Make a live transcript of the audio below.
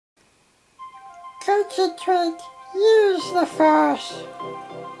Concentrate. Use the force.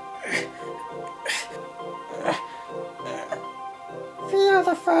 Feel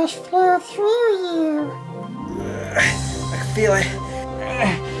the force flow through you. I can feel it.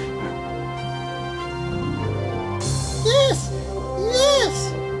 Yes!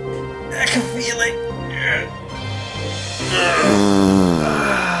 Yes! I can feel it.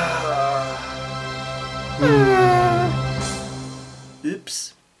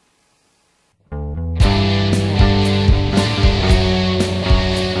 Oops.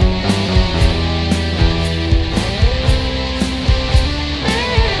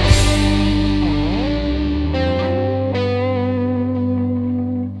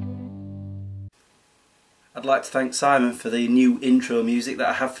 I'd like to thank Simon for the new intro music that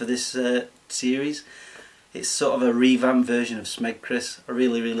I have for this series. It's sort of a revamped version of SmegChris. I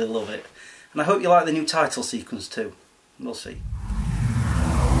really love it. And I hope you like the new title sequence too. We'll see.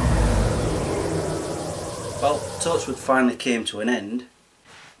 Well, Torchwood finally came to an end.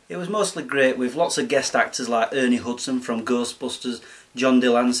 It was mostly great with lots of guest actors like Ernie Hudson from Ghostbusters, John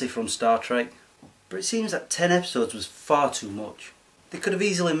Delancey from Star Trek. But it seems that 10 episodes was far too much. They could have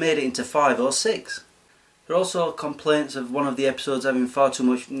easily made it into 5 or 6. There are also complaints of one of the episodes having far too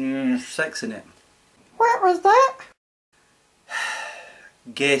much sex in it. What was that?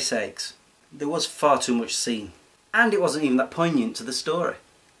 Gay sex. There was far too much scene. And it wasn't even that poignant to the story.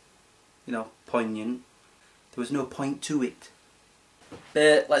 You know, poignant. There was no point to it.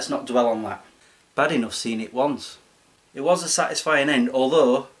 But let's not dwell on that. Bad enough seeing it once. It was a satisfying end,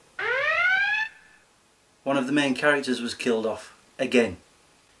 although one of the main characters was killed off. Again.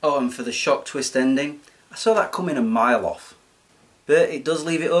 Oh, and for the shock twist ending, I saw that coming a mile off. But it does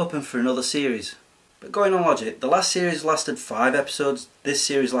leave it open for another series. But going on logic, the last series lasted 5 episodes, this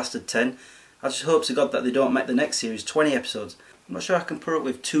series lasted 10. I just hope to God that they don't make the next series 20 episodes. I'm not sure I can put up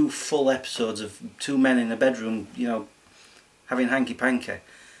with 2 full episodes of 2 men in a bedroom, you know, having hanky-panky.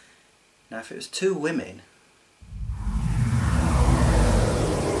 Now if it was 2 women...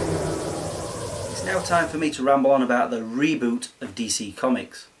 It's now time for me to ramble on about the reboot of DC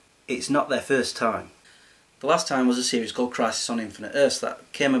Comics. It's not their first time. The last time was a series called Crisis on Infinite Earths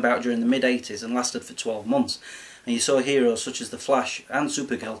that came about during the mid-80s and lasted for 12 months, and you saw heroes such as the Flash and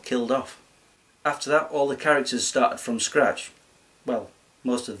Supergirl killed off. After that, all the characters started from scratch. Well,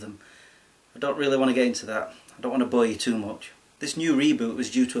 most of them. I don't really want to get into that. I don't want to bore you too much. This new reboot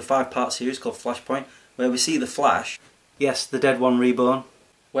was due to a 5-part series called Flashpoint, where we see the Flash, yes, the dead one reborn,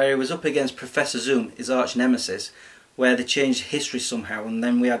 where he was up against Professor Zoom, his arch nemesis, where they changed history somehow, and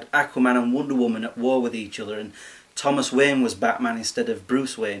then we had Aquaman and Wonder Woman at war with each other, and Thomas Wayne was Batman instead of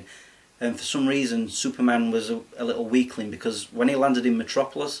Bruce Wayne, and for some reason Superman was a little weakling, because when he landed in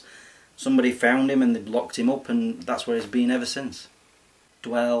Metropolis somebody found him and they locked him up, and that's where he's been ever since.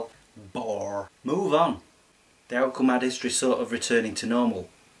 Dwell, bore, move on. The outcome had history sort of returning to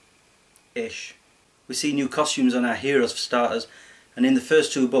normal-ish. We see new costumes on our heroes for starters, and in the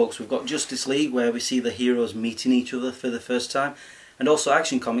first 2 books we've got Justice League, where we see the heroes meeting each other for the first time, and also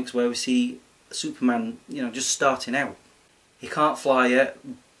Action Comics, where we see Superman, you know, just starting out. He can't fly yet,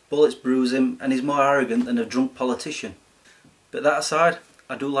 bullets bruise him, and he's more arrogant than a drunk politician. But that aside,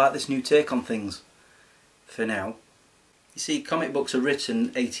 I do like this new take on things. For now. You see, comic books are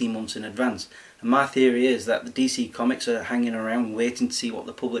written 18 months in advance, and my theory is that the DC Comics are hanging around waiting to see what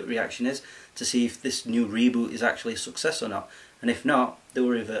the public reaction is, to see if this new reboot is actually a success or not, and if not, they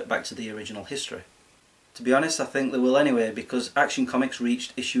will revert back to the original history. To be honest, I think they will anyway, because Action Comics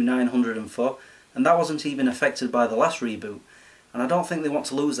reached issue 904, and that wasn't even affected by the last reboot, and I don't think they want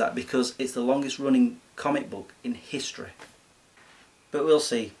to lose that because it's the longest running comic book in history. But we'll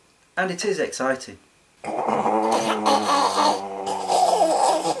see, and it is exciting.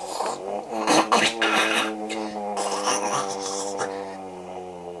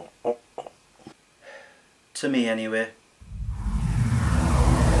 To me anyway.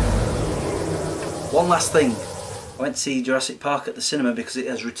 One last thing. I went to see Jurassic Park at the cinema because it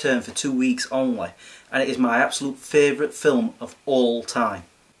has returned for 2 weeks only, and it is my absolute favourite film of all time.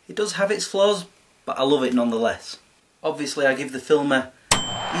 It does have its flaws, but I love it nonetheless. Obviously I give the film a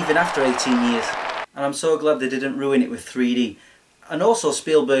even after 18 years, and I'm so glad they didn't ruin it with 3D. And also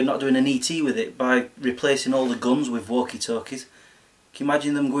Spielberg not doing an ET with it by replacing all the guns with walkie-talkies. Can you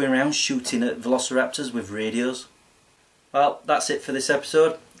imagine them going around shooting at velociraptors with radios? Well, that's it for this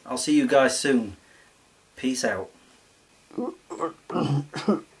episode. I'll see you guys soon. Peace out. Who?